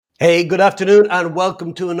Hey, good afternoon, and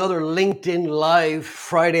welcome to another LinkedIn Live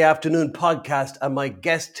Friday afternoon podcast. And my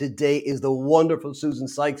guest today is the wonderful Susan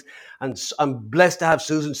Sykes. And I'm blessed to have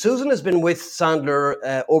Susan. Susan has been with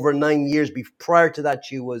Sandler over 9 years. Prior to that,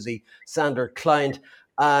 she was a Sandler client.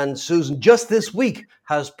 And Susan, just this week,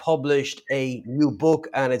 has published a new book,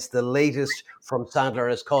 and it's the latest from Sandler.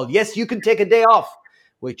 And it's called Yes, You Can Take a Day Off,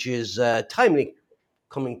 which is timely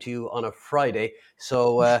coming to you on a Friday.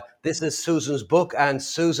 So this is Susan's book. And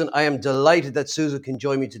Susan, I am delighted that Susan can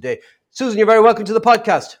join me today. Susan, you're very welcome to the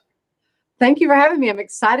podcast. Thank you for having me. I'm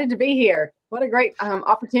excited to be here. What a great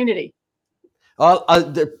opportunity.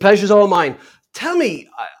 The pleasure's all mine. Tell me,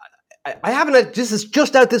 I haven't had, this is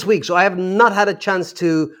just out this week, so I have not had a chance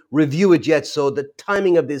to review it yet. So the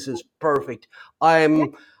timing of this is perfect.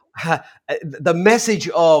 The message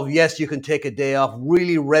of yes, you can take a day off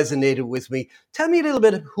really resonated with me. Tell me a little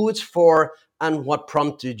bit of who it's for and what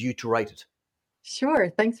prompted you to write it.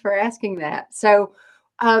 Sure. Thanks for asking that. So,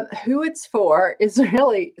 who it's for is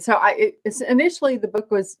really it's initially the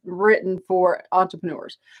book was written for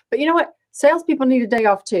entrepreneurs, but you know what? Salespeople need a day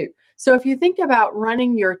off too. So if you think about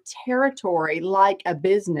running your territory like a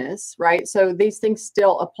business, right? So these things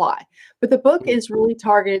still apply, but the book is really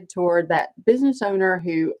targeted toward that business owner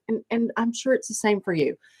who, and I'm sure it's the same for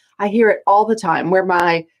you. I hear it all the time where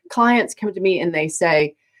my clients come to me and they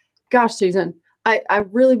say, "Gosh, Susan, I've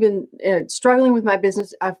really been struggling with my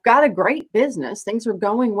business. I've got a great business. Things are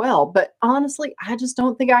going well. But honestly, I just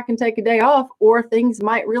don't think I can take a day off, or things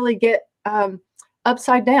might really get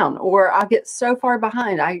upside down, or I'll get so far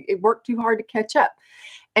behind. I work too hard to catch up."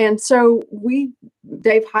 And so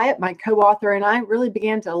Dave Hyatt, my co-author, and I really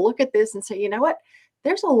began to look at this and say, you know what?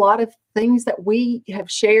 There's a lot of things that we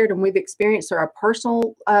have shared and we've experienced through our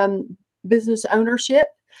personal business ownership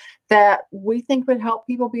that we think would help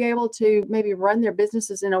people be able to maybe run their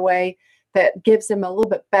businesses in a way that gives them a little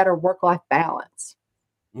bit better work-life balance.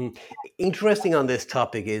 Interesting on this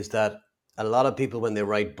topic is that a lot of people, when they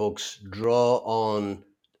write books, draw on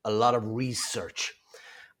a lot of research.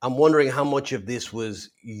 I'm wondering how much of this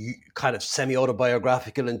was kind of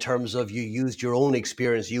semi-autobiographical in terms of you used your own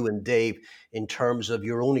experience, you and Dave, in terms of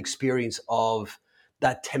your own experience of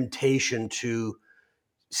that temptation to,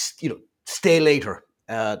 stay later,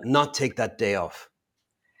 not take that day off.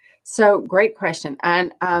 So great question.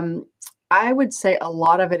 And I would say a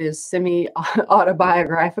lot of it is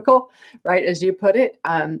semi-autobiographical, right? As you put it,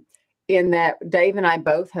 in that Dave and I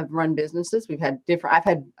both have run businesses. I've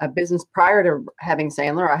had a business prior to having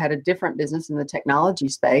Sandler. I had a different business in the technology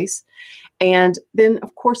space. And then,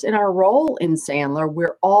 of course, in our role in Sandler,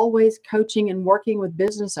 we're always coaching and working with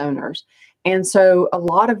business owners. And so a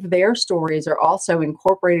lot of their stories are also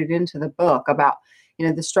incorporated into the book about,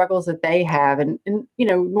 the struggles that they have. And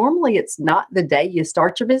normally it's not the day you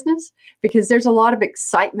start your business because there's a lot of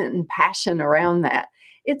excitement and passion around that.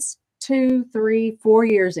 It's 2, 3, 4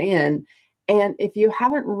 years in. And if you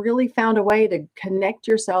haven't really found a way to connect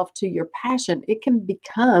yourself to your passion, it can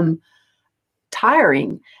become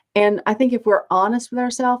tiring. And I think if we're honest with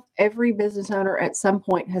ourselves, every business owner at some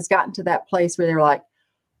point has gotten to that place where they're like,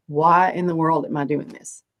 why in the world am I doing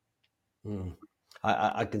this?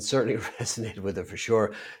 I can certainly resonate with it for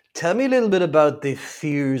sure. Tell me a little bit about the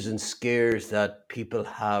fears and scares that people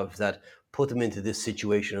have that put them into this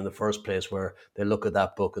situation in the first place, where they look at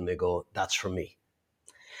that book and they go, that's for me.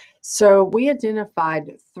 So we identified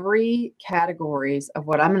 3 categories of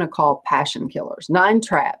what I'm going to call passion killers, 9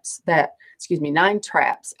 traps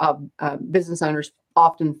of business owners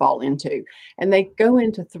often fall into. And they go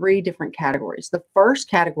into 3 different categories. The first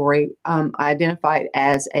category I identified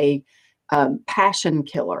as a passion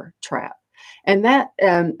killer trap. And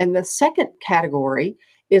the second category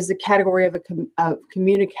is the category of a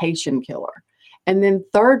communication killer. And then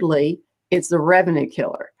thirdly, it's the revenue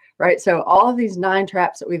killer. Right. So all of these 9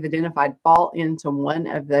 traps that we've identified fall into one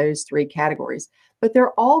of those 3 categories, but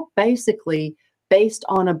they're all basically based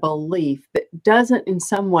on a belief that doesn't in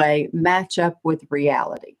some way match up with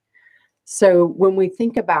reality. So when we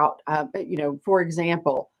think about, for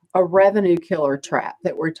example, a revenue killer trap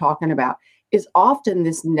that we're talking about is often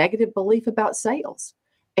this negative belief about sales.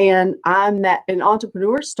 And an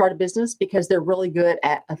entrepreneur start a business because they're really good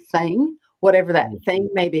at a thing, whatever that thing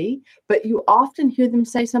may be. But you often hear them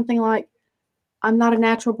say something like, I'm not a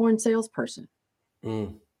natural born salesperson.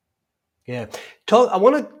 Yeah. I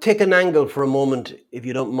want to take an angle for a moment, if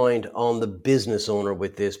you don't mind, on the business owner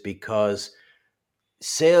with this, because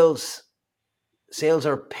sales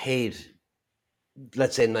are paid,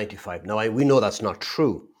 let's say 95. Now, we know that's not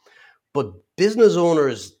true, but business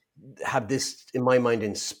owners have this, in my mind,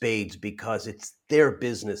 in spades, because it's their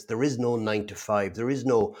business. There is no 9 to 5. There is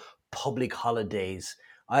no public holidays.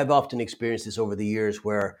 I've often experienced this over the years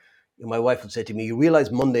where my wife would say to me, "You realize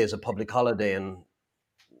Monday is a public holiday," and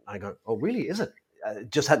I go, "Oh, really? Is it?" It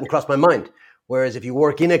just hadn't crossed my mind. Whereas if you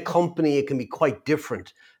work in a company, it can be quite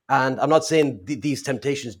different. And I'm not saying these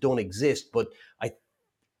temptations don't exist, but I,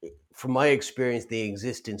 from my experience, they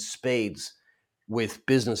exist in spades with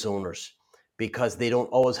business owners because they don't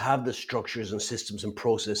always have the structures and systems and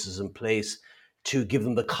processes in place to give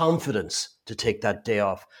them the confidence to take that day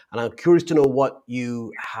off. And I'm curious to know what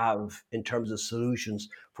you have in terms of solutions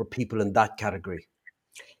for people in that category.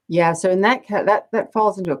 Yeah, so in that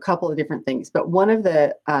falls into a couple of different things, but one of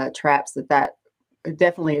the traps that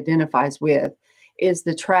definitely identifies with is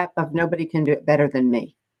the trap of nobody can do it better than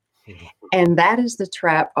me. Mhm. And that is the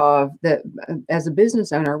trap of as a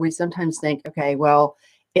business owner, we sometimes think, okay, well,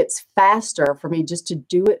 it's faster for me just to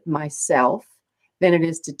do it myself than it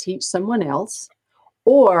is to teach someone else.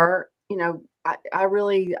 Or,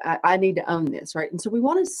 I need to own this, right? And so we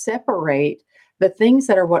want to separate the things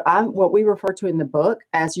that are what we refer to in the book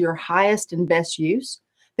as your highest and best use.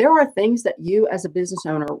 There are things that you as a business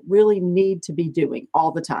owner really need to be doing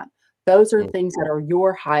all the time. Those are Mm. things that are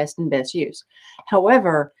your highest and best use.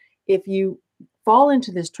 However, if you fall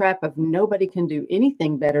into this trap of nobody can do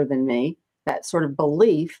anything better than me, that sort of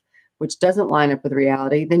belief, which doesn't line up with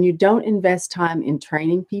reality, then you don't invest time in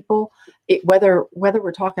training people. Whether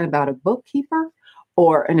we're talking about a bookkeeper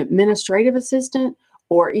or an administrative assistant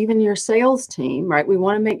or even your sales team, right? We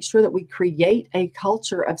want to make sure that we create a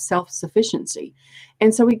culture of self-sufficiency.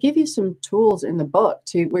 And so we give you some tools in the book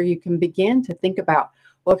to where you can begin to think about,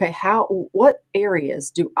 okay, what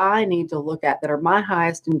areas do I need to look at that are my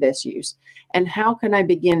highest and best use? And how can I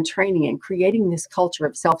begin training and creating this culture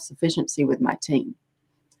of self-sufficiency with my team,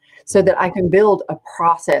 so that I can build a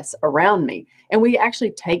process around me? And we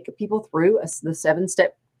actually take people through the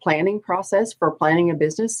 7-step planning process for planning a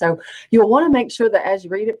business. So you'll want to make sure that as you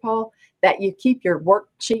read it, Paul, that you keep your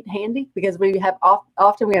worksheet handy, because we have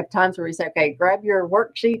often we have times where we say, okay, grab your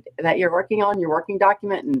worksheet that you're working on, your working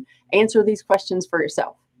document, and answer these questions for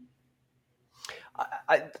yourself.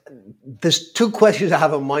 There's two questions I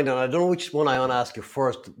have in mind, and I don't know which one I want to ask you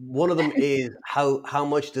first. One of them is how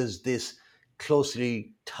much does this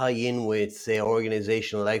closely tie in with, say,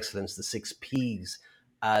 organizational excellence, the 6 Ps,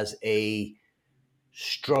 as a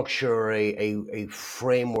structure, a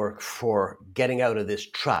framework for getting out of this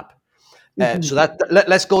trap? So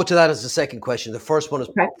let's go to that as the second question. The first one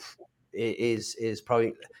Okay. is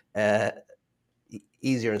probably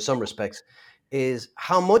easier in some respects. Is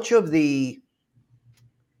how much of the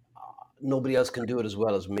nobody else can do it as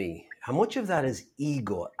well as me? How much of that is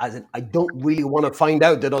ego, as in I don't really want to find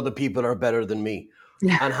out that other people are better than me?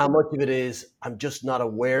 And how much of it is I'm just not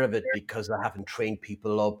aware of it because I haven't trained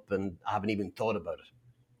people up and I haven't even thought about it?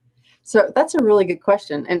 So that's a really good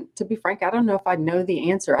question. And to be frank, I don't know if I know the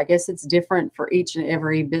answer. I guess it's different for each and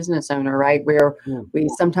every business owner, right? Where Mm. we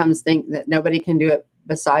sometimes think that nobody can do it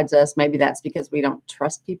besides us. Maybe that's because we don't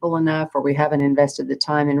trust people enough, or we haven't invested the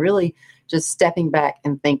time in really just stepping back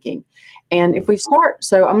and thinking. And if we start,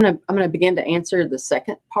 so I'm gonna begin to answer the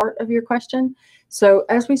second part of your question. So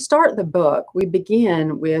as we start the book, we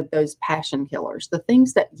begin with those passion killers, the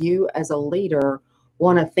things that you as a leader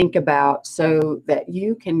want to think about so that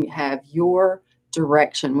you can have your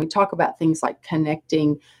direction. We talk about things like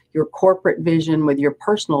connecting your corporate vision with your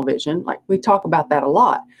personal vision. Like, we talk about that a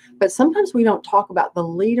lot, but sometimes we don't talk about the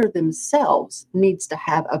leader themselves needs to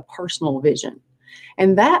have a personal vision.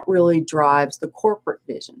 And that really drives the corporate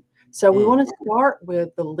vision. So we Mm. want to start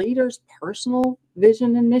with the leader's personal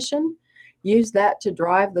vision and mission, use that to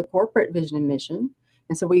drive the corporate vision and mission.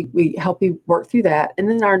 And so we help you work through that. And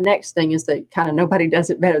then our next thing is the kind of nobody does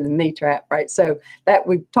it better than me trap, right? So that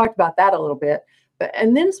we've talked about that a little bit. But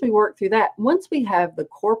and then as we work through that, once we have the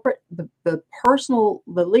corporate, the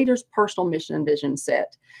leader's personal mission and vision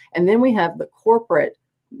set, and then we have the corporate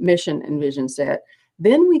mission and vision set,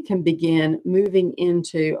 then we can begin moving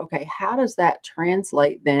into, okay, how does that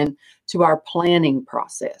translate then to our planning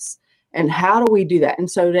process? And how do we do that?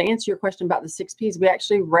 And so to answer your question about the 6 Ps, we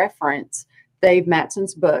actually reference Dave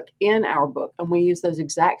Matson's book in our book. And we use those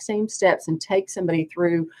exact same steps and take somebody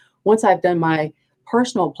through, once I've done my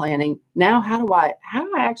personal planning, now how do I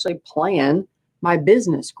actually plan my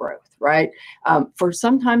business growth, right? For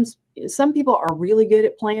sometimes, some people are really good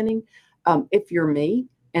at planning. If you're me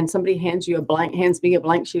and somebody hands me a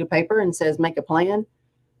blank sheet of paper and says, make a plan,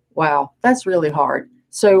 wow, that's really hard.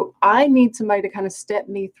 So I need somebody to kind of step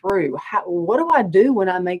me through. What do I do when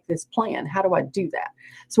I make this plan? How do I do that?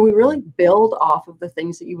 So we really build off of the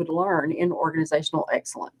things that you would learn in organizational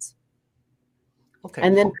excellence. Okay.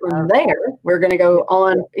 And then from there, we're going to go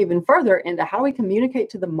on even further into how do we communicate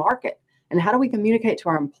to the market And how do we communicate to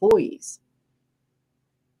our employees?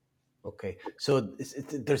 Okay, so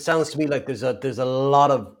there sounds to me like there's a lot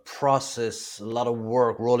of process, a lot of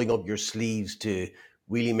work, rolling up your sleeves to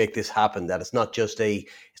really make this happen. That it's not just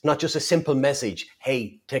a simple message.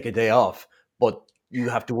 Hey, take a day off, but you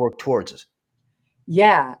have to work towards it.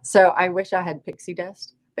 Yeah. So I wish I had pixie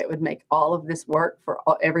dust that would make all of this work for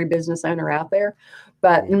every business owner out there.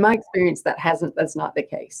 But in Mm, my experience, that's not the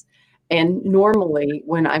case. And normally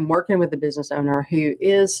when I'm working with a business owner who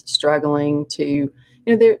is struggling to,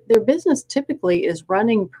 their business typically is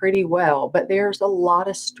running pretty well, but there's a lot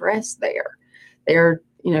of stress there.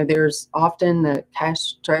 There's often the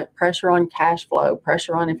pressure on cash flow,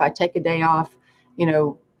 pressure on if I take a day off,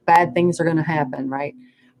 bad things are going to happen, right?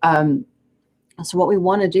 Um, so what we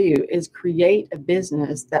want to do is create a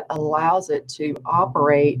business that allows it to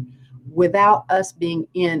operate without us being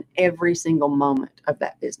in every single moment of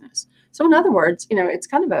that business. So in other words, it's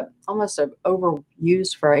kind of almost an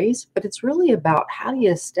overused phrase, but it's really about how do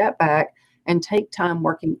you step back and take time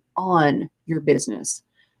working on your business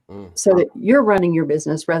mm, so that you're running your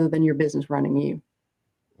business rather than your business running you.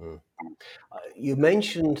 mm. You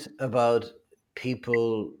mentioned about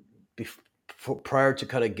people prior to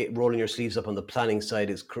kind of get rolling your sleeves up on the planning side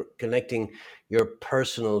is connecting your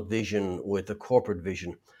personal vision with the corporate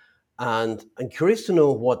vision. And I'm curious to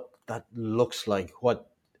know what that looks like, what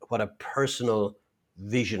a personal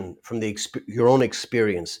vision from your own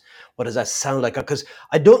experience, what does that sound like? Because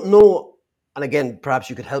I don't know, and again, perhaps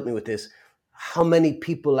you could help me with this, how many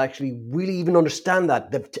people actually really even understand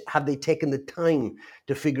that? Have they taken the time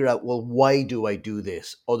to figure out, well, why do I do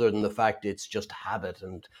this? Other than the fact it's just habit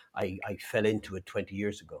and I fell into it 20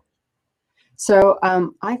 years ago. So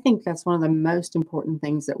I think that's one of the most important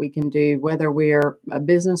things that we can do, whether we're a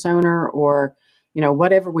business owner or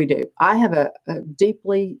whatever we do. I'm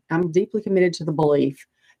deeply committed to the belief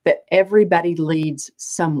that everybody leads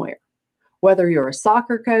somewhere, whether you're a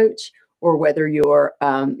soccer coach or whether you're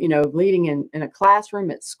leading in a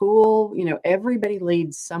classroom at school. Everybody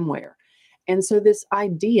leads somewhere. And so this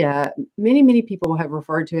idea, many people have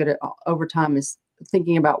referred to it over time as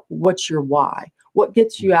thinking about what's your why, what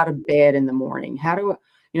gets you out of bed in the morning. How do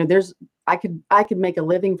there's I could make a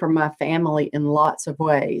living for my family in lots of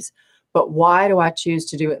ways, but why do I choose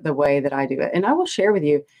to do it the way that I do it? And I will share with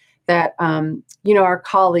you that our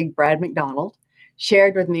colleague Brad McDonald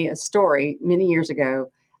shared with me a story many years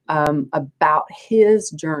ago about his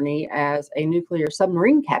journey as a nuclear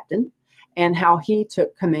submarine captain and how he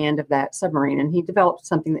took command of that submarine. And he developed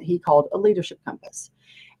something that he called a leadership compass.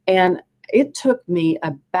 And it took me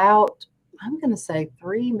about, I'm going to say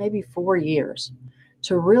 3, maybe 4 years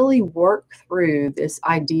to really work through this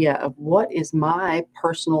idea of what is my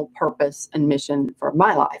personal purpose and mission for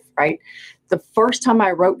my life, right? The first time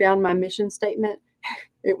I wrote down my mission statement,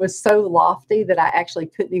 it was so lofty that I actually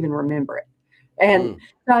couldn't even remember it. And Mm,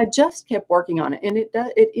 so I just kept working on it. And it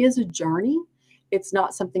is a journey. It's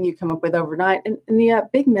not something you come up with overnight. And the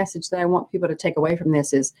big message that I want people to take away from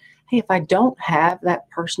this is, hey, if I don't have that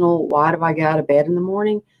personal, why do I get out of bed in the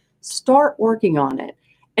morning? Start working on it.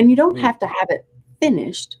 And you don't mm, have to have it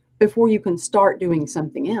finished before you can start doing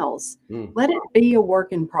something else. mm, Let it be a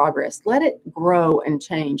work in progress. Let it grow and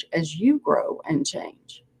change as you grow and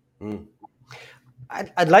change. mm.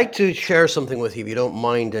 I'd like to share something with you if you don't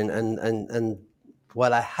mind, and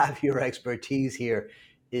while I have your expertise here,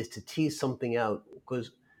 is to tease something out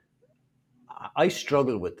because I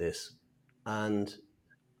struggle with this, and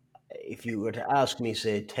if you were to ask me,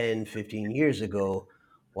 say 10, 15 years ago,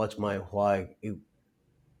 what's my why, it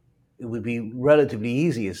would be relatively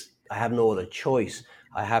easy. As I have no other choice.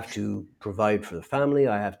 I have to provide for the family.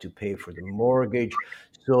 I have to pay for the mortgage,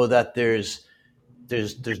 so that there's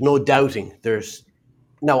no doubting. There's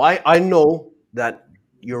Now I know that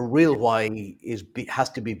your real why has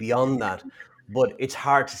to be beyond that, but it's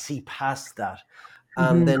hard to see past that.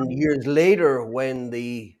 And Mhm. then years later, when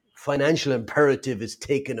the financial imperative is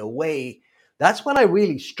taken away, that's when I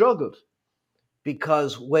really struggled.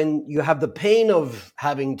 Because when you have the pain of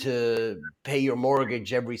having to pay your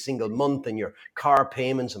mortgage every single month and your car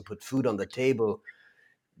payments and put food on the table,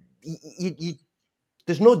 you,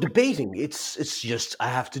 there's no debating. It's just I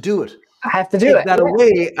have to do it. I have to do Take it. that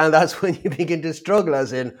away, and that's when you begin to struggle.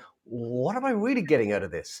 As in, what am I really getting out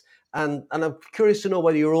of this? And I'm curious to know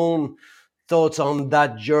what your own thoughts on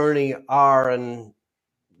that journey are, and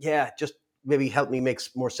yeah, just maybe help me make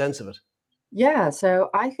more sense of it. Yeah, so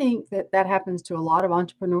I think that that happens to a lot of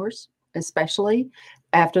entrepreneurs, especially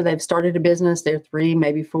after they've started a business. They're 3,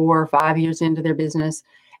 maybe 4 or 5 years into their business,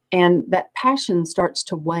 and that passion starts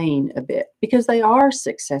to wane a bit because they are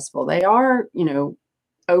successful. They are,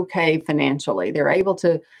 okay financially. They're able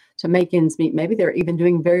to make ends meet. Maybe they're even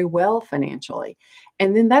doing very well financially.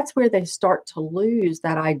 And then that's where they start to lose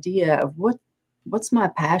that idea of what's my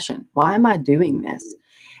passion? Why am I doing this?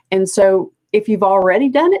 And so if you've already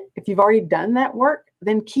done it, if you've already done that work,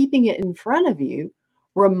 then keeping it in front of you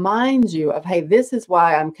reminds you of, hey, this is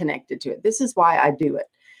why I'm connected to it. This is why I do it.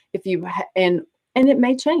 If you and it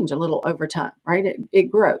may change a little over time, right?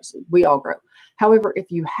 It grows. We all grow. However,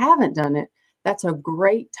 if you haven't done it, that's a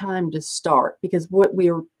great time to start, because what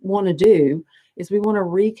we want to do is we want to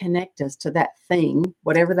reconnect us to that thing,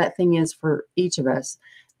 whatever that thing is for each of us,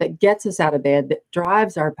 that gets us out of bed, that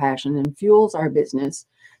drives our passion and fuels our business,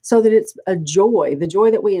 so that it's a joy, the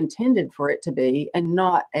joy that we intended for it to be, and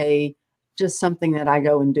not just something that I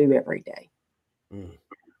go and do every day. Mm.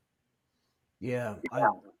 Yeah,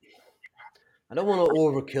 I don't want to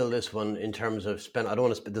overkill this one in terms of spend. I don't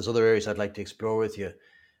want to spend. There's other areas I'd like to explore with you.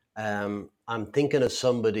 I'm thinking of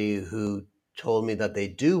somebody who told me that they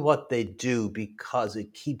do what they do because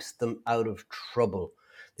it keeps them out of trouble.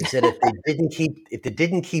 They said if they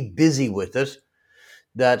didn't keep busy with it,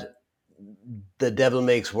 that the devil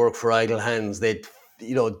makes work for idle hands. They'd,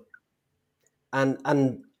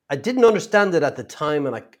 and I didn't understand it at the time,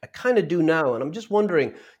 and I kind of do now. And I'm just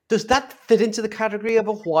wondering, does that fit into the category of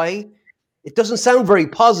a why? It doesn't sound very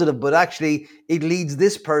positive, but actually it leads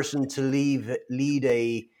this person to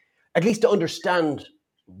at least to understand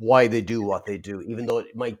why they do what they do, even though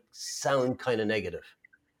it might sound kind of negative.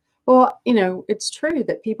 Well, it's true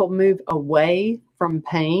that people move away from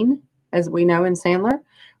pain, as we know in Sandler.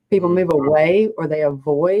 People move away, or they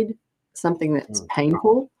avoid something that's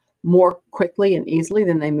painful more quickly and easily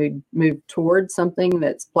than they move towards something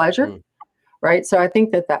that's pleasure. Right. So I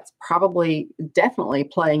think that that's definitely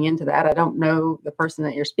playing into that. I don't know the person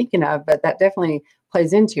that you're speaking of, but that definitely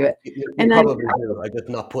plays into it. You probably do. I'm just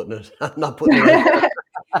not putting it. I'm not putting it out.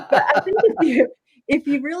 But I think if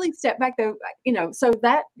you really step back, though, so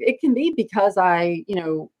that it can be because I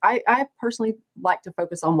personally like to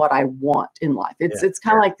focus on what I want in life. It's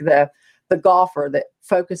kind of like the golfer that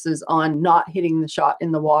focuses on not hitting the shot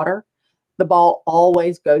in the water. The ball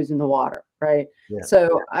always goes in the water, right? Yeah.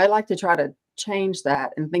 So I like to try to change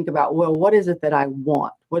that and think about, well, what is it that I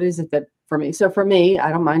want? What is it that for me? So for me,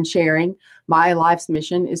 I don't mind sharing, my life's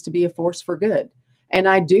mission is to be a force for good. And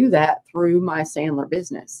I do that through my Sandler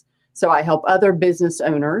business. So I help other business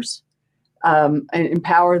owners and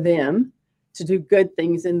empower them to do good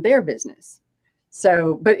things in their business.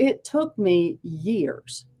 So, but it took me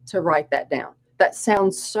years to write that down. That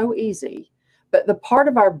sounds so easy, but the part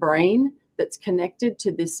of our brain that's connected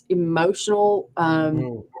to this emotional,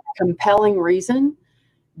 compelling reason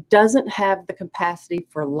doesn't have the capacity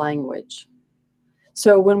for language.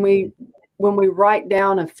 So when we write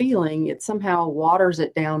down a feeling, it somehow waters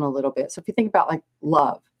it down a little bit. So if you think about like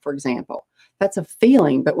love, for example, that's a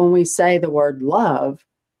feeling, but when we say the word love,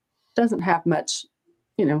 it doesn't have much,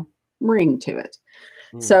 ring to it.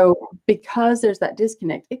 So because there's that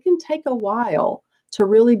disconnect, it can take a while to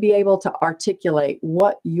really be able to articulate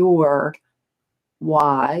what your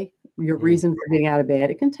why, your reason for getting out of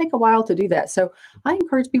bed. It can take a while to do that. So I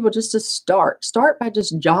encourage people just to start by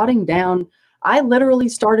just jotting down. I literally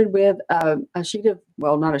started with a sheet of,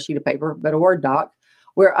 well, not a sheet of paper, but a Word doc,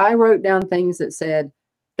 where I wrote down things that said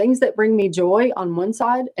things that bring me joy on one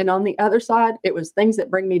side, and on the other side, it was things that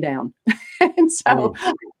bring me down. And so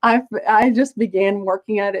I just began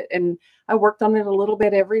working at it, and I worked on it a little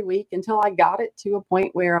bit every week until I got it to a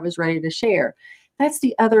point where I was ready to share. That's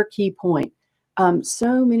the other key point.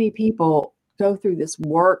 So many people go through this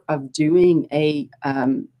work of doing a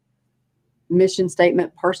mission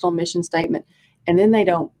statement, personal mission statement, and then they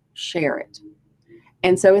don't share it.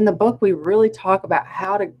 And so in the book, we really talk about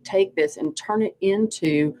how to take this and turn it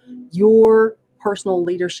into your personal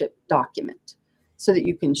leadership document so that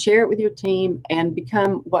you can share it with your team and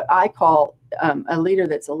become what I call a leader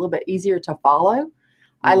that's a little bit easier to follow.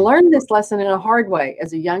 I learned this lesson in a hard way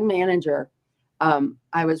as a young manager.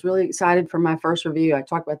 I was really excited for my first review. I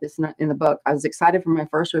talk about this in the book. I was excited for my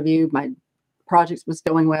first review. My project was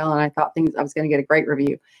going well, and I thought I was going to get a great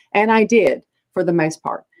review. And I did for the most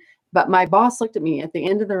part. But my boss looked at me at the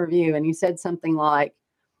end of the review and he said something like,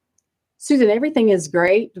 Susan, everything is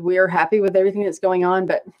great. We're happy with everything that's going on.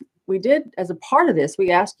 But we did, as a part of this,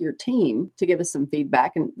 we asked your team to give us some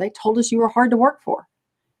feedback, and they told us you were hard to work for.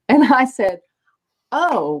 And I said,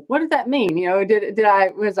 oh, what did that mean?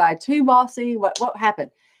 Was I too bossy? What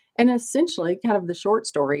happened? And essentially, kind of the short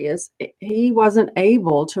story is he wasn't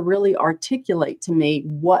able to really articulate to me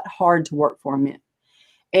what hard to work for meant.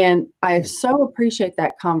 And I so appreciate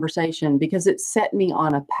that conversation because it set me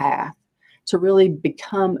on a path to really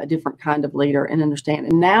become a different kind of leader and understand.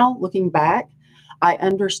 And now looking back, I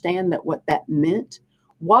understand that what that meant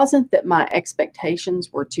wasn't that my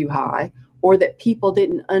expectations were too high or that people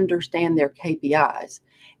didn't understand their KPIs.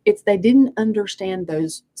 It's they didn't understand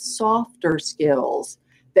those softer skills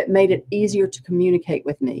that made it easier to communicate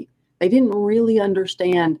with me. They didn't really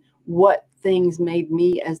understand what things made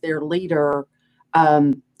me as their leader,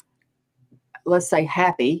 um, let's say,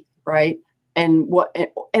 happy, right? And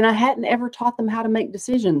I hadn't ever taught them how to make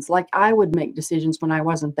decisions like I would make decisions when I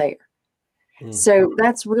wasn't there. So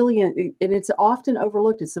that's really, and it's often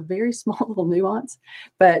overlooked. It's a very small little nuance,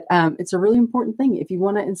 but it's a really important thing if you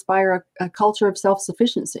want to inspire a culture of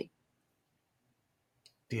self-sufficiency.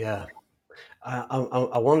 Yeah.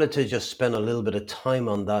 I wanted to just spend a little bit of time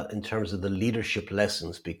on that in terms of the leadership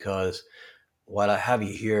lessons, because while I have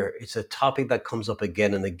you here, it's a topic that comes up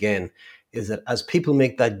again and again, is that as people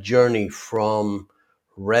make that journey from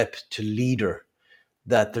rep to leader,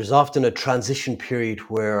 that there's often a transition period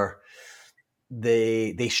where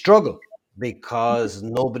they struggle because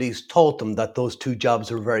nobody's taught them that those two jobs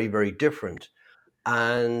are very, very different.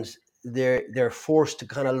 And they're forced to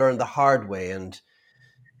kind of learn the hard way. And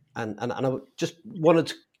I just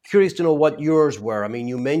curious to know what yours were. I mean,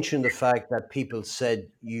 you mentioned the fact that people said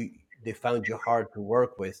they found you hard to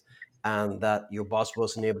work with, and that your boss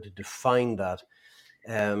wasn't able to define that.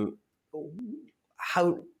 Um,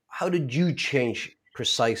 how how did you change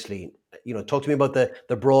precisely? You know, talk to me about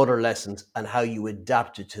the broader lessons and how you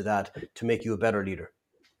adapted to that to make you a better leader.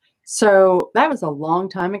 So that was a long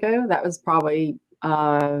time ago. That was probably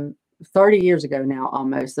 30 years ago now,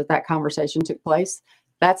 almost, that conversation took place.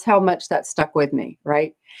 That's how much that stuck with me,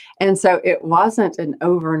 right? And so it wasn't an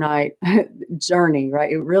overnight journey,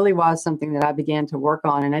 right? It really was something that I began to work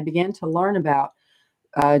on, and I began to learn about,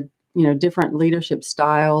 uh, different leadership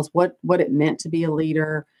styles, what it meant to be a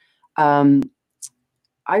leader. Um,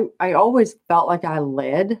 I always felt like I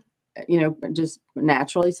led, just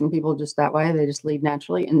naturally. Some people just that way, they just lead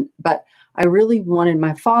naturally. But I really wanted,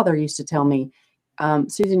 my father used to tell me,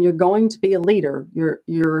 Susan, you're going to be a leader.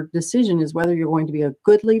 Your decision is whether you're going to be a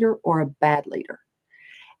good leader or a bad leader.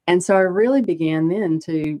 And so I really began then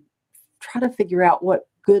to try to figure out what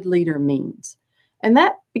good leader means. And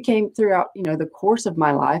that became throughout, the course of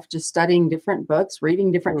my life, just studying different books, reading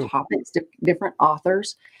different Mm, topics, different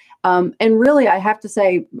authors. And really, I have to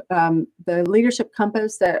say, the leadership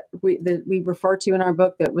compass that we refer to in our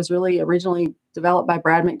book, that was really originally developed by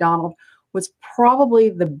Brad McDonald, was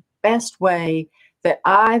probably the best way that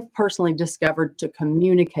I've personally discovered to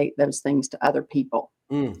communicate those things to other people.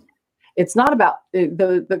 mm, It's not about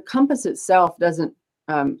the compass itself. Doesn't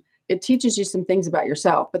It teaches you some things about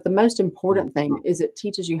yourself, but the most mm. important thing is it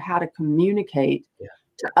teaches you how to communicate Yeah.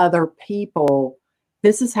 to other people.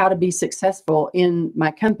 This is how to be successful in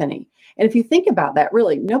my company. And if you think about that,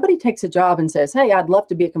 really, nobody takes a job and says, hey, I'd love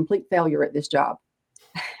to be a complete failure at this job.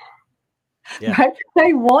 Yeah. Right?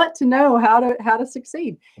 They want to know how to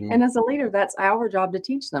succeed. Mm, And as a leader, that's our job to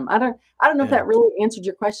teach them. I don't know if yeah. that really answered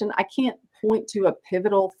your question. I can't point to a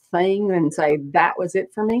pivotal thing and say that was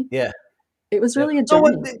it for me. Yeah. It was Yeah. really a No,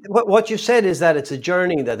 journey. what you said is that it's a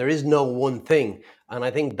journey, that there is no one thing. And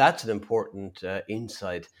I think that's an important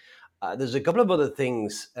insight. There's a couple of other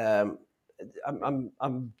things.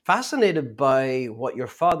 I'm fascinated by what your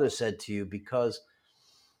father said to you, because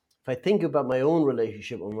if I think about my own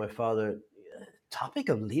relationship with my father, topic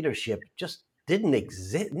of leadership just didn't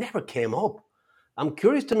exist, never came up. I'm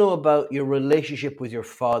curious to know about your relationship with your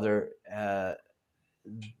father,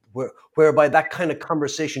 whereby that kind of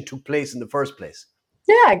conversation took place in the first place.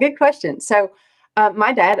 Yeah, good question. So,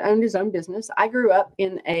 my dad owned his own business. I grew up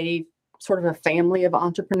in a sort of a family of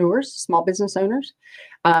entrepreneurs, small business owners.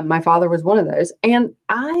 My father was one of those. And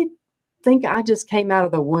I think I just came out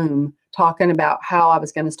of the womb talking about how I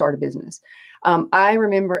was going to start a business. I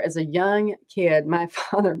remember as a young kid, my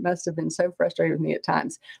father must have been so frustrated with me at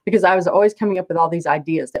times because I was always coming up with all these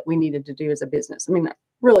ideas that we needed to do as a business. I mean,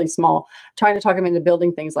 really small, trying to talk him into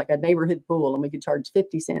building things like a neighborhood pool and we could charge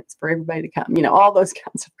 50 cents for everybody to come, all those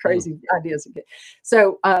kinds of Mm, crazy ideas.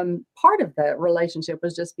 So part of the relationship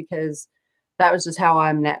was just because that was just how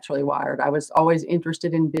I'm naturally wired. I was always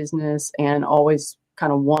interested in business and always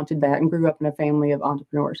kind of wanted that and grew up in a family of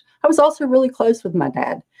entrepreneurs. I was also really close with my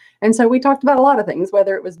dad. And so we talked about a lot of things,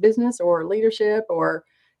 whether it was business or leadership or,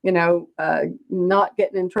 not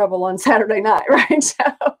getting in trouble on Saturday night, right? So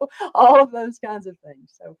all of those kinds of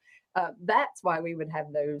things. So that's why we would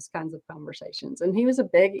have those kinds of conversations. And he was a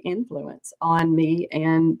big influence on me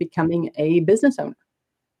and becoming a business owner.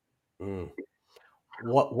 mm.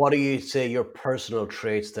 What do you say your personal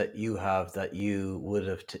traits that you have that you would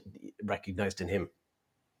have recognized in him?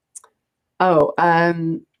 Oh,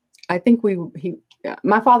 I think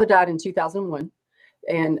my father died in 2001.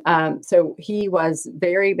 And so he was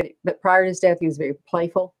but prior to his death, he was very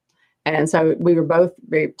playful. And so we were both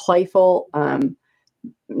very playful,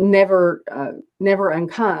 never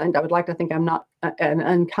unkind. I would like to think I'm not an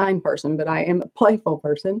unkind person, but I am a playful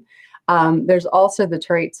person. There's also the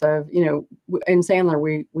traits of, in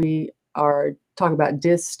Sandler, we are talking about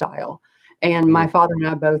DIS style. And my father and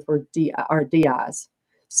I both are DIs.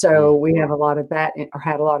 So we have a lot of that, or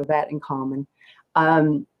had a lot of that in common.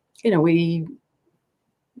 We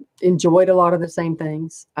enjoyed a lot of the same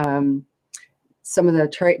things. Some of the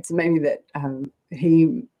traits maybe that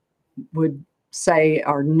he would say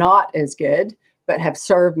are not as good, but have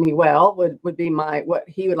served me well would be what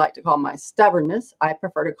he would like to call my stubbornness. I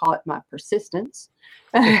prefer to call it my persistence.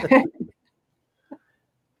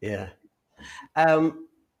 Yeah.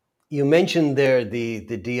 You mentioned there the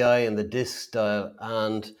DI and the DISC style,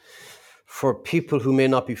 and for people who may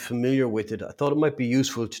not be familiar with it, I thought it might be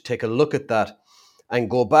useful to take a look at that and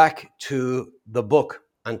go back to the book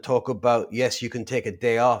and talk about, yes, you can take a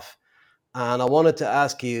day off. And I wanted to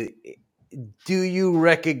ask you, do you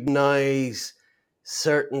recognize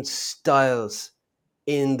certain styles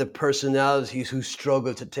in the personalities who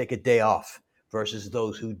struggle to take a day off versus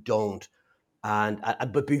those who don't?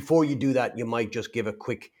 But before you do that, you might just give a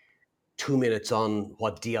quick 2 minutes on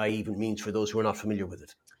what DI even means for those who are not familiar with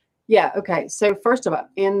it. Yeah. Okay. So first of all,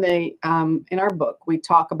 in our book, we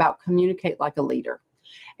talk about communicate like a leader,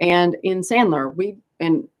 and in Sandler, we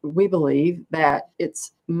believe that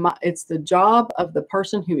it's the job of the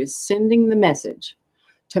person who is sending the message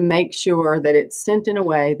to make sure that it's sent in a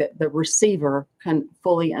way that the receiver can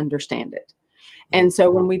fully understand it. And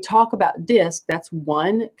so when we talk about DISC, that's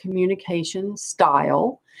one communication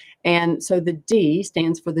style. And so the D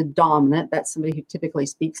stands for the dominant. That's somebody who typically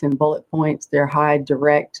speaks in bullet points. They're high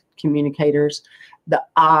direct communicators. The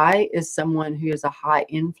I is someone who is a high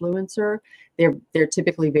influencer. They're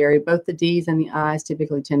typically both the D's and the I's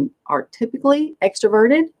are typically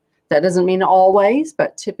extroverted. That doesn't mean always,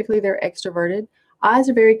 but typically they're extroverted. I's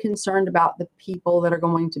are very concerned about the people that are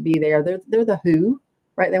going to be there. They're the who.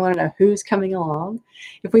 Right? They want to know who's coming along.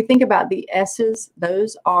 If we think about the S's,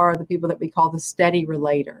 those are the people that we call the steady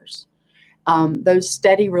relators. Those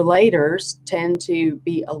steady relators tend to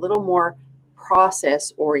be a little more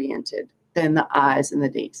process oriented than the I's and the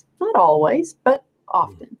D's. Not always, but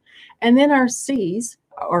often. And then our C's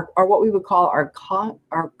are what we would call our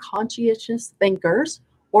conscientious thinkers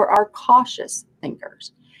or our cautious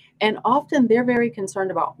thinkers. And often they're very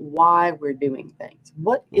concerned about why we're doing things.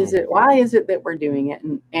 What is it? Why is it that we're doing it?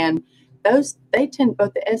 And both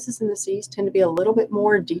the S's and the C's tend to be a little bit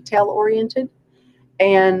more detail oriented,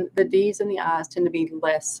 and the D's and the I's tend to be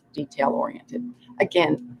less detail oriented.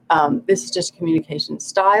 Again, this is just communication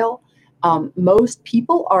style. Most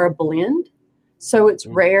people are a blend, so it's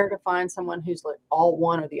rare to find someone who's like all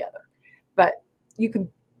one or the other. But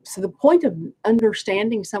so the point of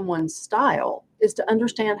understanding someone's style is to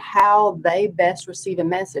understand how they best receive a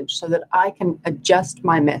message so that I can adjust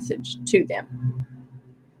my message to them.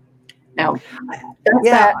 Now,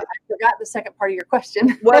 that. I forgot the second part of your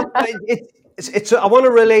question. Well, I want to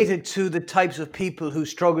relate it to the types of people who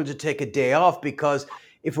struggle to take a day off, because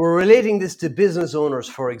if we're relating this to business owners,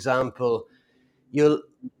 for example,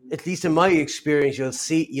 at least in my experience,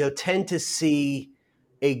 you'll tend to see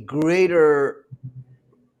a greater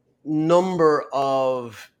number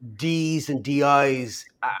of D's and DIs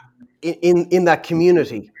in that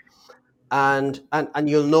community, and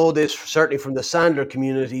you'll know this certainly from the Sandler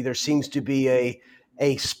community. There seems to be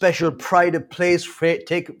a special pride of place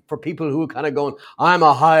for people who are kind of going, I'm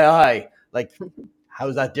a high I. Like,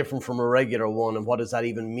 how's that different from a regular one, and what does that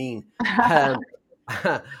even mean?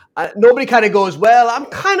 Nobody kind of goes, well, I'm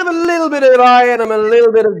kind of a little bit of I and I'm a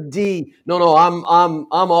little bit of D. No, I'm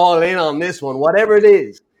all in on this one, whatever it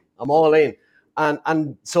is. I'm all in.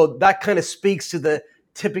 And so that kind of speaks to the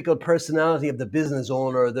typical personality of the business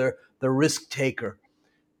owner, the risk taker.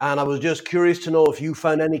 And I was just curious to know if you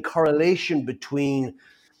found any correlation between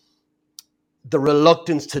the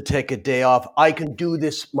reluctance to take a day off. I can do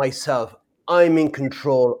this myself. I'm in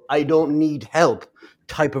control. I don't need help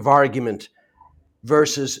type of argument,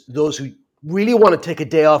 versus those who really want to take a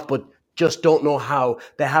day off but just don't know how.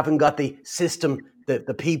 They haven't got the system,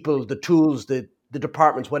 the people, the tools, the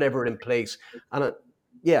departments, whatever, in place. And I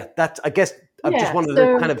guess I just wanted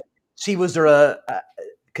to kind of see, was there a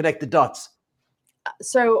connect the dots?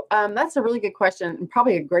 So that's a really good question and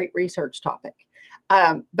probably a great research topic.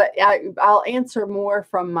 But I'll answer more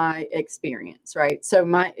from my experience, right? So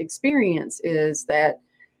my experience is that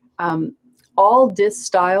all DISC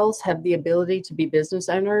styles have the ability to be business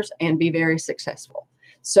owners and be very successful.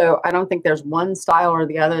 So I don't think there's one style or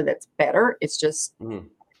the other that's better. It's just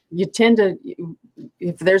you tend to,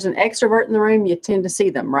 if there's an extrovert in the room, you tend to see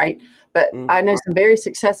them, right? But I know some very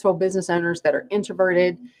successful business owners that are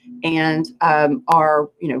introverted and are,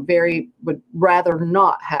 would rather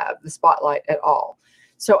not have the spotlight at all.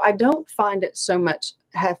 So I don't find it so much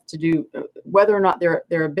have to do whether or not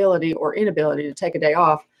their ability or inability to take a day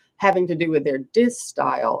off having to do with their DISC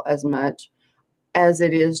style as much as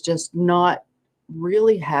it is just not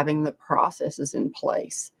really having the processes in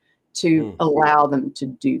place to allow them to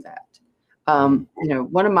do that.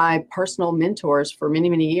 One of my personal mentors for many,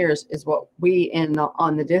 many years is what we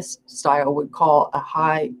on the DISC style would call a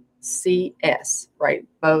high CS, right?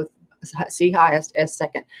 Both C highest, S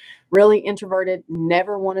second. Really introverted,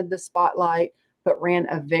 never wanted the spotlight, but ran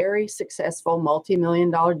a very successful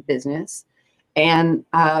multi-million-dollar business, and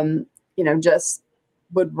just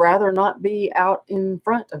would rather not be out in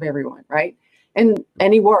front of everyone, right? And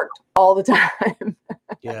he worked all the time.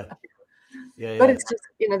 Yeah. But it's just,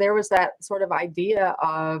 there was that sort of idea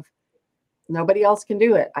of nobody else can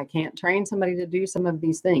do it. I can't train somebody to do some of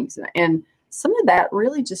these things. And some of that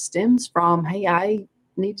really just stems from, hey, I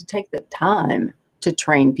need to take the time to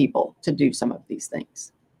train people to do some of these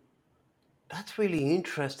things. That's really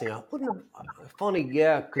interesting. I wouldn't have, funny,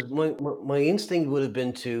 because my instinct would have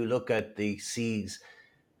been to look at the C's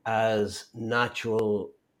as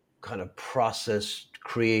natural kind of process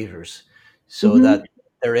creators, so that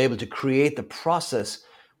they're able to create the process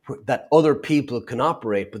that other people can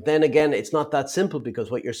operate. But then again, it's not that simple,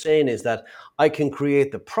 because what you're saying is that I can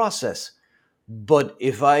create the process, but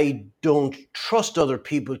if I don't trust other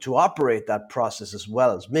people to operate that process as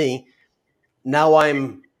well as me, now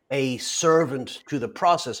I'm a servant to the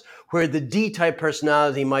process, where the D-type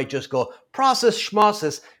personality might just go, process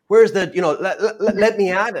schmosses, where's the, let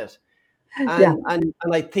me add it. And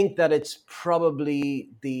I think that it's probably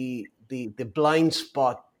the blind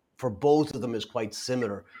spot for both of them is quite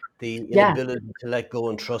similar. The inability to let go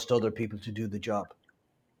and trust other people to do the job.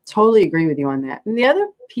 Totally agree with you on that. And the other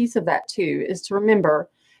piece of that too is to remember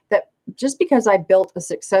that just because I built a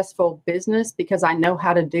successful business because I know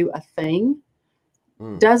how to do a thing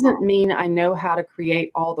doesn't mean I know how to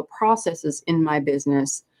create all the processes in my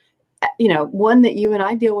business. One that you and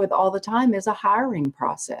I deal with all the time is a hiring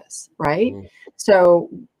process, right? So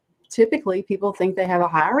typically people think they have a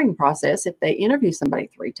hiring process if they interview somebody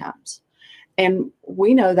 3 times. And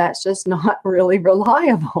we know that's just not really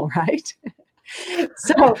reliable, right?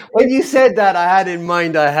 So when you said that, I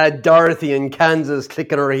had Dorothy in Kansas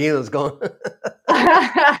clicking her heels going.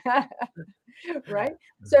 Right.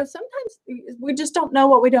 So sometimes we just don't know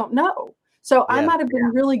what we don't know. So I might have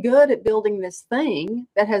been really good at building this thing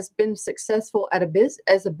that has been successful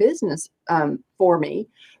as a business for me,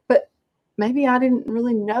 but maybe I didn't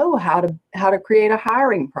really know how to create a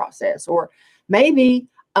hiring process, or maybe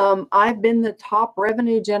I've been the top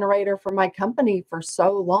revenue generator for my company for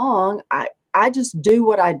so long. I just do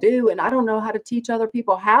what I do, and I don't know how to teach other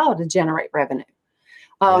people how to generate revenue.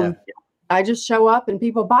 I just show up and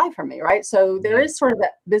people buy from me, right? So there is sort of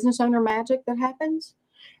that business owner magic that happens.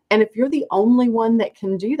 And if you're the only one that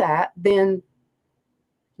can do that, then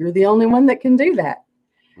you're the only one that can do that.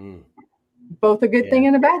 Both a good thing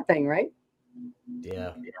and a bad thing, right?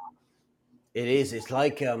 Yeah. It is. It's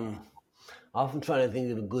like, often trying to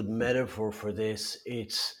think of a good metaphor for this.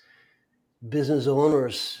 It's business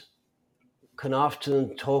owners can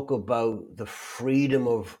often talk about the freedom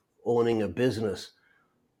of owning a business,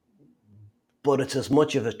 but it's as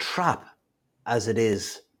much of a trap as it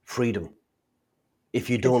is freedom if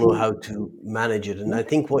you don't know how to manage it. And I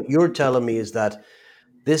think what you're telling me is that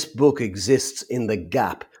this book exists in the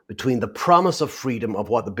gap between the promise of freedom of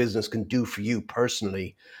what the business can do for you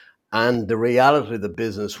personally and the reality of the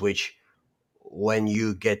business, which when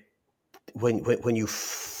you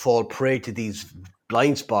fall prey to these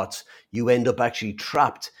blind spots, you end up actually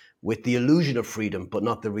trapped with the illusion of freedom, but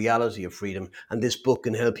not the reality of freedom. And this book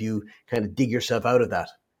can help you kind of dig yourself out of that.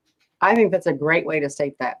 I think that's a great way to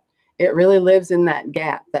state that. It really lives in that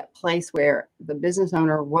gap, that place where the business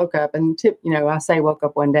owner woke up and I say woke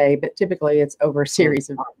up one day, but typically it's over a series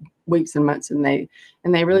of weeks and months. And they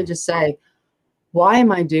really just say, why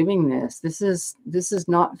am I doing this? This is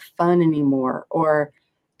not fun anymore. Or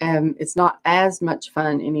it's not as much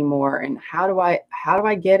fun anymore. And how do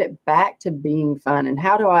I get it back to being fun? And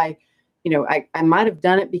how do I might have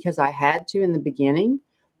done it because I had to in the beginning,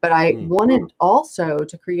 but I wanted also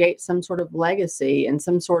to create some sort of legacy and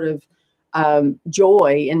some sort of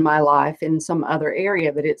joy in my life in some other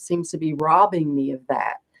area, but it seems to be robbing me of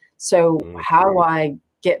that. So how do I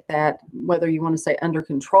get that, whether you want to say under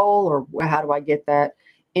control, or how do I get that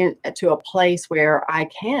to a place where I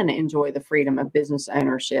can enjoy the freedom of business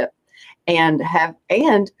ownership and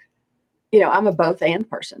I'm a both and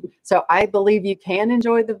person. So I believe you can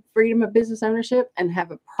enjoy the freedom of business ownership and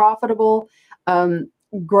have a profitable,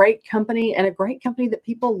 great company, and a great company that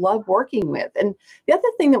people love working with. And the other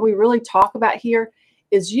thing that we really talk about here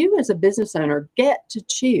is you as a business owner get to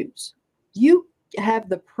choose. You have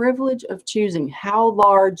the privilege of choosing how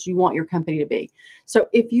large you want your company to be. So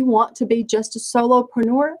if you want to be just a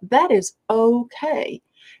solopreneur, that is okay.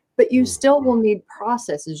 But you still will need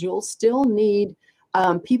processes. You'll still need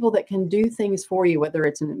people that can do things for you, whether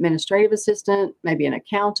it's an administrative assistant, maybe an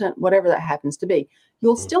accountant, whatever that happens to be.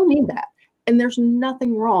 You'll still need that. And there's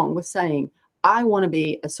nothing wrong with saying, I want to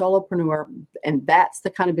be a solopreneur, and that's the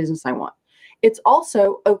kind of business I want. It's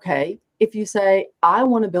also okay if you say, I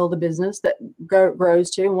want to build a business that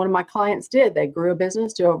grows to, and one of my clients did, they grew a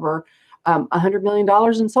business to over $100 million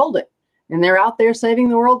and sold it. And they're out there saving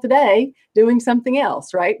the world today doing something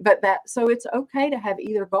else, right? So it's okay to have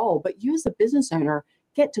either goal, but you as a business owner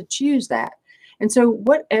get to choose that. And so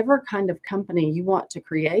whatever kind of company you want to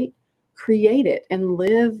create it and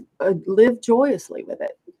live joyously with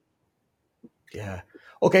it. Yeah.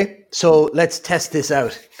 Okay. So let's test this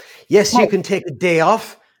out. Yes, you can take a day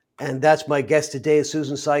off. And that's my guest today is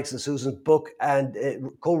Susan Sykes, and Susan's book, and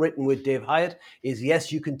co-written with Dave Hyatt, is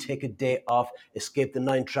Yes, You Can Take a Day Off, Escape the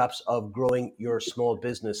 9 Traps of Growing Your Small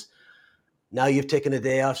Business. Now you've taken a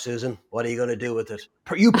day off, Susan. What are you going to do with it?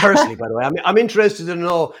 You personally, by the way. I'm interested to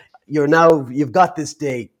know, you've got this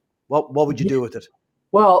day. What would you do with it?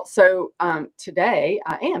 Well, so today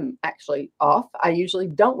I am actually off. I usually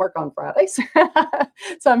don't work on Fridays.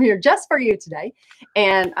 So I'm here just for you today.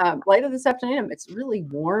 And later this afternoon, it's really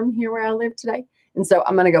warm here where I live today. And so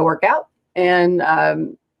I'm going to go work out. And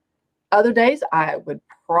other days I would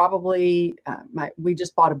probably, we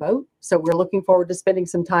just bought a boat. So we're looking forward to spending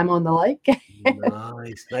some time on the lake.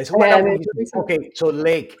 Nice. Okay, so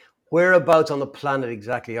lake, whereabouts on the planet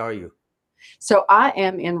exactly are you? So I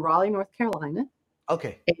am in Raleigh, North Carolina.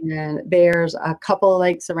 Okay. And there's a couple of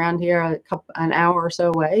lakes around here, an hour or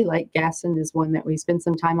so away. Lake Gaston is one that we spend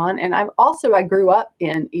some time on. And I grew up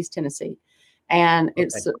in East Tennessee. And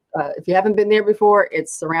it's, if you haven't been there before,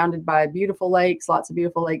 it's surrounded by beautiful lakes, lots of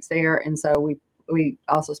beautiful lakes there. And so we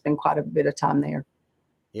also spend quite a bit of time there.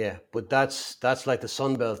 Yeah, but that's like the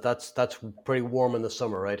Sun Belt. That's pretty warm in the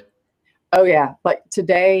summer, right? Oh yeah, like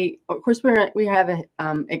today, of course we have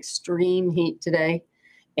extreme heat today.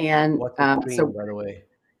 And what's extreme, by the way?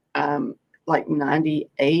 Like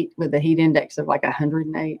 98 with a heat index of like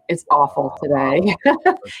 108. It's awful today.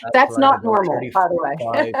 That's like not normal, by the way.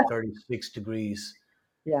 36 degrees.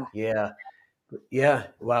 Yeah. Yeah.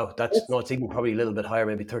 Wow. It's even probably a little bit higher,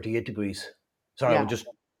 maybe 38 degrees. Sorry, I'm just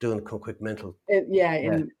doing a quick mental.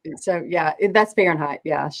 That's Fahrenheit.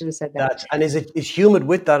 Yeah, I should have said that. And is humid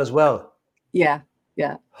with that as well? Yeah.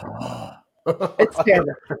 It's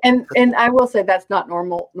terrible. And I will say that's not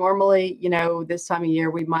normal. Normally, this time of year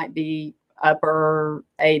we might be upper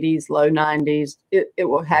 80s, low 90s. It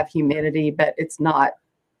will have humidity, but it's not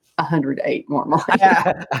 108 normally.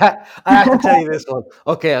 I have to tell you this one.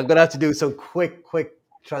 Okay, I'm going to have to do some quick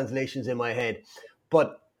translations in my head.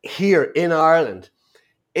 But here in Ireland,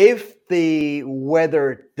 if the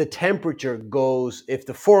weather, the temperature goes, if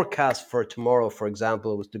the forecast for tomorrow, for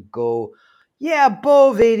example, was to go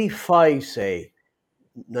above 85, say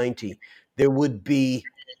 90, there would be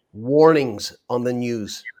warnings on the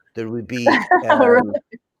news. There would be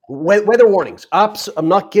weather warnings. I'm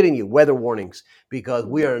not kidding you, weather warnings, because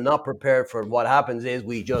we are not prepared for what happens is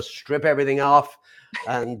we just strip everything off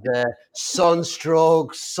and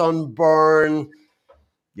sunstroke, sunburn.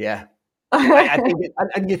 Yeah. I think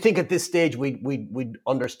and you think at this stage we'd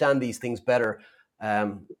understand these things better.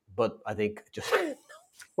 But I think just...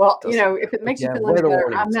 Well, if it makes you feel any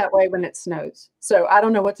better, I'm that way when it snows. So I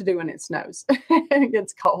don't know what to do when it snows. It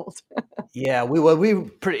gets cold. Yeah, we're very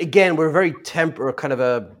kind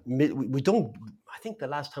of we don't. I think the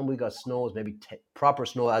last time we got snow was maybe proper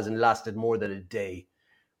snow, as in lasted more than a day,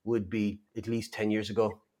 would be at least 10 years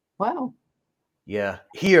ago. Wow. Yeah,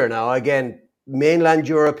 here now again, mainland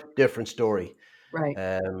Europe, different story.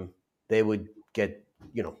 Right. They would get,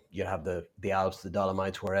 you have the Alps, the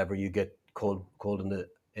Dolomites, wherever you get cold in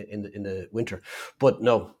the winter. But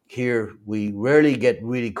no, here we rarely get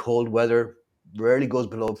really cold weather, rarely goes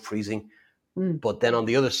below freezing. But then on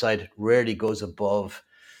the other side, rarely goes above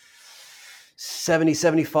 70,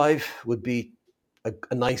 75 would be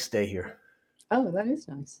a nice day here. Oh, that is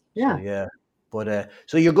nice. Yeah. So, yeah. But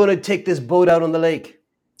so you're going to take this boat out on the lake?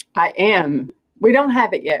 I am. We don't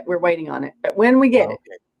have it yet. We're waiting on it. But when we get it,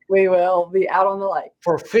 We will be out on the lake.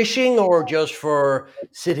 For fishing or just for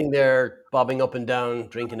sitting there bobbing up and down,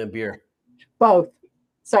 drinking a beer? Both.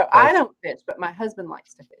 So I Both. don't fish, but my husband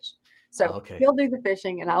likes to fish. So Okay. he'll do the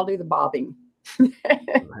fishing and I'll do the bobbing.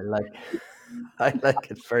 I like I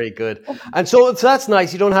like it. Very good. And so that's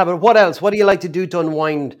nice. You don't have it. What else? What do you like to do to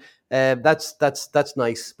unwind? That's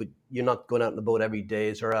nice. But you're not going out in the boat every day.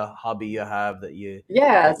 Is there a hobby you have that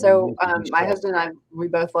Yeah. you So use to my de-stress? husband and I, we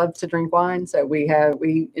both love to drink wine. So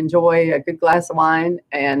we enjoy a good glass of wine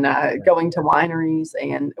and going to wineries.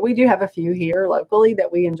 And we do have a few here locally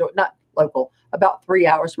that we enjoy. Not local, about 3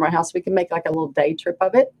 hours from our house. We can make like a little day trip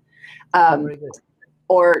of it. Very good.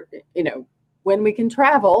 Or when we can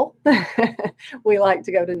travel, we like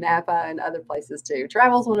to go to Napa and other places too.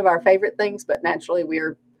 Travel is one of our favorite things, but naturally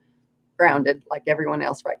we're grounded like everyone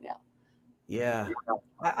else right now. Yeah.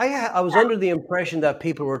 I was under the impression that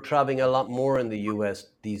people were traveling a lot more in the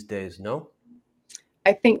US these days, no?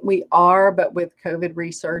 I think we are, but with COVID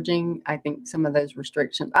resurging, I think some of those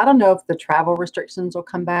restrictions, I don't know if the travel restrictions will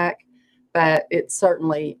come back, but it's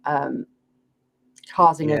certainly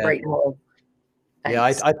causing a Yeah. great deal of Yeah,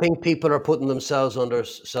 angst. I think people are putting themselves under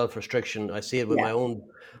self-restriction. I see it with Yeah.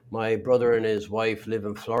 my brother and his wife live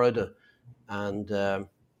in Florida, and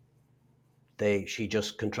she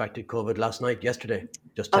just contracted COVID yesterday,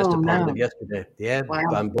 just Oh, tested positive no. yesterday. Yeah, Wow.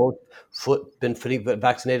 and both been fully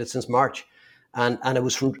vaccinated since March, and it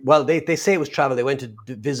was from they say it was travel. They went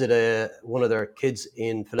to visit one of their kids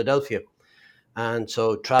in Philadelphia, and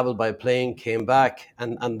so traveled by plane, came back,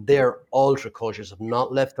 and they're ultra cautious, have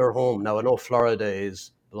not left their home. Now I know Florida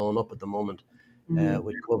is blown up at the moment Mm.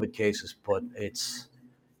 with COVID cases, but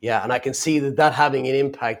yeah, and I can see that having an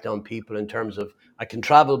impact on people in terms of I can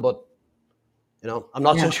travel, but I'm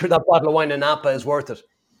not so Yeah. sure that bottle of wine in Napa is worth it.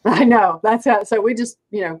 I know that's how. So we just,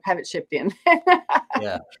 have it shipped in.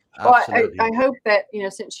 Yeah, Well, absolutely. I hope that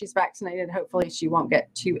since she's vaccinated, hopefully she won't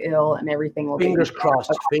get too ill and everything will be. Fingers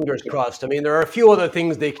crossed. Fingers crossed. I mean, there are a few other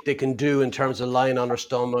things they can do in terms of lying on her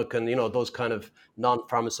stomach and those kind of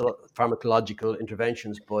non-pharmacological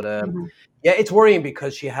interventions. But Mhm. yeah, it's worrying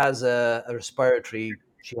because she has a respiratory.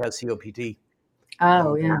 She has COPD,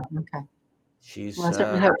 Oh and yeah. Okay. Well, she's I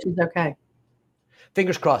certainly hope she's okay.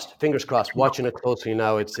 fingers crossed. Fingers crossed. Watching it closely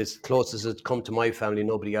now, it's as close as it's come to my family.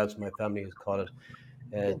 Nobody else in my family has caught it.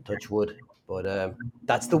 Touch wood. But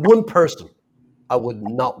that's the one person I would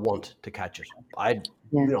not want to catch it. Yeah.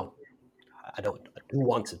 I don't. I do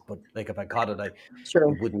want it, but like if I caught it,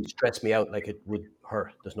 Sure. it wouldn't stress me out like it would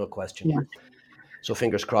her. There's no question. Yeah. So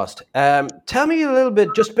fingers crossed. Tell me a little bit.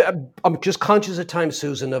 I'm just conscious of time,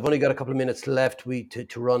 Susan. I've only got a couple of minutes left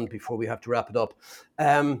to run before we have to wrap it up.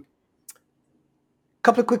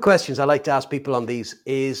 Couple of quick questions I like to ask people on these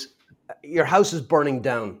is your house is burning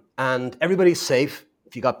down and everybody's safe.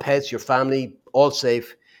 If you got pets, your family, all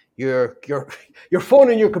safe. Your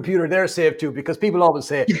phone and your computer, they're safe too, because people always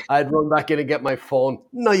say, I'd run back in and get my phone.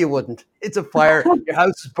 No, you wouldn't. It's a fire. Your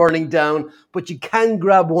house is burning down, but you can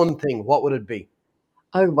grab one thing. What would it be?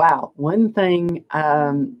 Oh wow. One thing.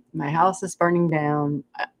 My house is burning down.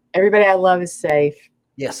 Everybody I love is safe.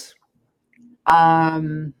 Yes.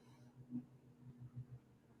 Um.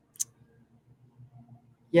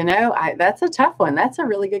 That's a tough one. That's a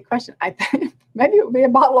really good question. I think maybe it would be a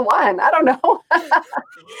bottle of wine. I don't know.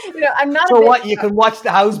 I'm not So a big. what? You can watch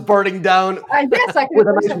the house burning down I guess I could with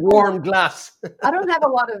at a least nice have warm glass. I don't have a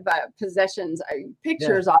lot of possessions. Yeah.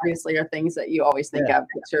 Pictures, obviously, are things that you always think Yeah. of.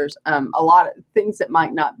 Pictures, a lot of things that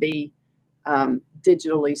might not be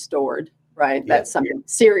digitally stored. Right. Yeah. That's something.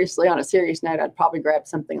 Seriously, on a serious note, I'd probably grab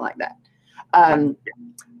something like that.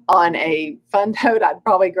 On a fun note, I'd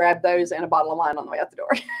probably grab those and a bottle of wine on the way out the door.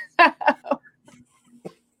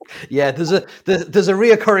 Yeah, there's a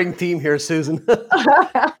reoccurring theme here, Susan.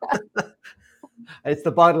 It's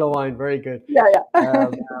the bottle of wine. Very good. Yeah.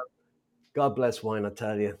 God bless wine, I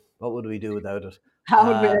tell you. What would we do without it? How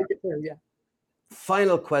would we make it through? Yeah.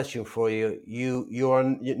 Final question for you. You are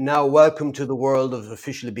now welcome to the world of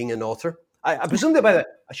officially being an author. I presume that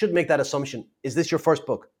I should make that assumption. Is this your first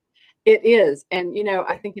book? It is. And,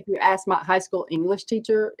 I think if you asked my high school English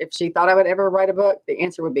teacher if she thought I would ever write a book, the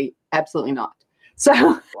answer would be absolutely not.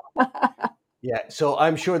 So, yeah. So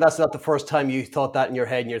I'm sure that's not the first time you thought that in your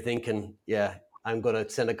head and you're thinking, yeah, I'm going to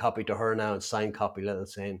send a copy to her now and sign copy, let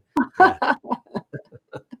us say.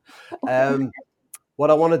 Yeah. What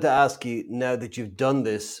I wanted to ask you now that you've done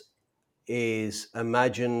this is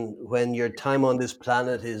imagine when your time on this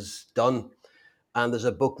planet is done and there's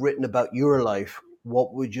a book written about your life,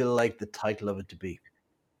 what would you like the title of it to be?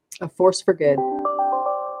 A Force for Good.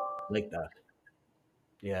 Like that.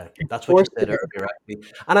 Yeah, that's what you Force for said good. earlier,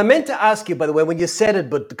 actually. And I meant to ask you, by the way, when you said it,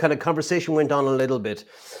 but the kind of conversation went on a little bit.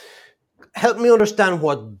 Help me understand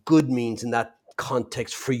what good means in that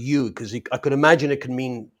context for you, because I could imagine it could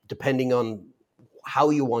mean, depending on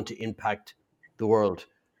how you want to impact the world,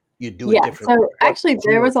 you do it Yeah. differently. So actually, What's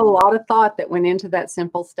there your was a lot of thought that went into that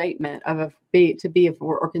simple statement of to be a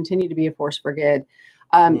or continue to be a force for good.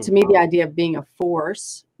 To mm, me, the idea of being a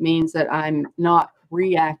force means that I'm not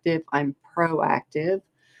reactive; I'm proactive.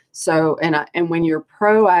 So, and when you're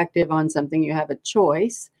proactive on something, you have a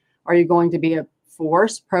choice. Are you going to be a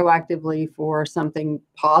force proactively for something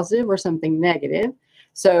positive or something negative?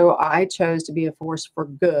 So, I chose to be a force for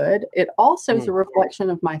good. It also is mm. a reflection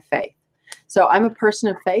of my faith. So I'm a person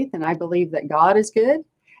of faith, and I believe that God is good,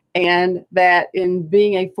 and that in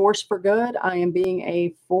being a force for good, I am being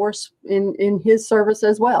a force in His service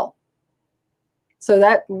as well. So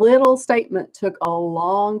that little statement took a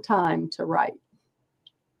long time to write.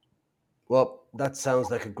 Well, that sounds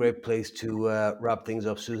like a great place to wrap things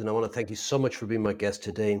up, Susan. I want to thank you so much for being my guest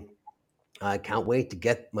today. I can't wait to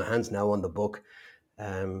get my hands now on the book.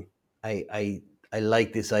 Um, I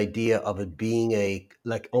like this idea of it being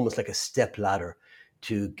almost like a step ladder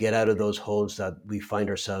to get out of those holes that we find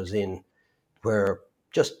ourselves in, where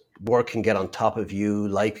just work can get on top of you,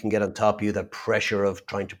 life can get on top of you, that pressure of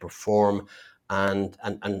trying to perform, and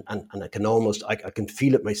I can I can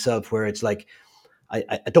feel it myself, where it's like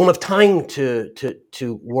I don't have time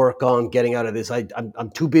to work on getting out of this.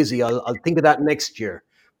 I'm too busy. I'll think of that next year,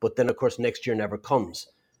 but then of course next year never comes,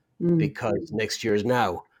 Mm. because next year is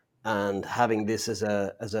now. And having this as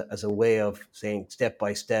a way of saying step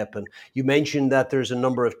by step. And you mentioned that there's a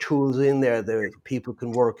number of tools in there that people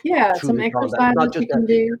can work Yeah, through some this on. That it's exercises not just you can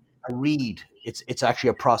do. a read, it's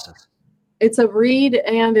actually a process. It's a read,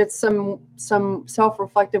 and it's some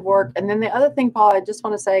self-reflective work. And then the other thing, Paul, I just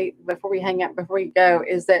want to say before we hang up, before we go,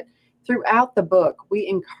 is that throughout the book, we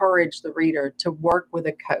encourage the reader to work with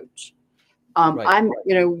a coach. Right. I'm,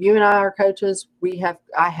 you and I are coaches.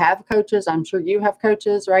 I have coaches. I'm sure you have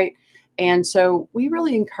coaches, right? And so we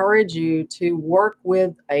really encourage you to work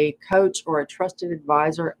with a coach or a trusted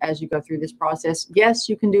advisor as you go through this process. Yes,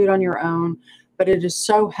 you can do it on your own, but it is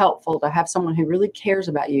so helpful to have someone who really cares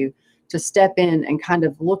about you to step in and kind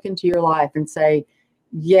of look into your life and say,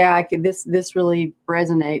 yeah, I could, this really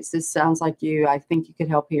resonates. This sounds like you. I think you could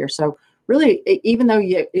help here. So really, even though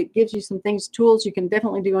it gives you some tools you can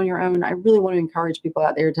definitely do on your own, I really want to encourage people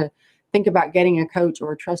out there to think about getting a coach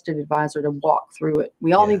or a trusted advisor to walk through it.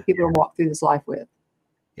 We all Yeah. need people to walk through this life with.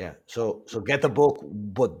 Yeah. So get the book,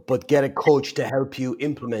 but get a coach to help you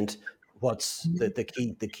implement what's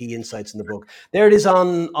the key insights in the book. There it is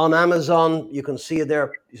on Amazon. You can see it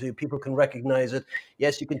there, so people can recognize it.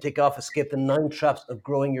 Yes, you can take off, escape the 9 traps of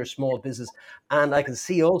growing your small business, and I can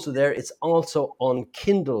see also there it's also on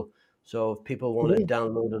Kindle. So if people want to Yeah.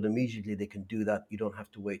 download it immediately, they can do that. You don't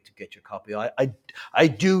have to wait to get your copy. I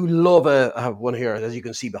do love I have one here, as you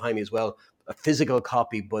can see behind me as well, a physical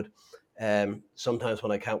copy, but sometimes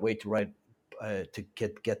when I can't wait to write to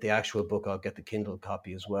get the actual book, I'll get the Kindle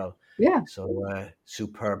copy as well. Yeah. So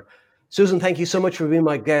superb. Susan, thank you so much for being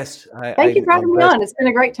my guest. Thank you for I'm having me on. It's been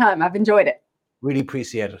a great time. I've enjoyed it. really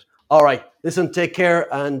appreciate it. All right, listen, take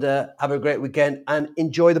care and have a great weekend and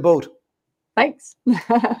enjoy the boat. Thanks.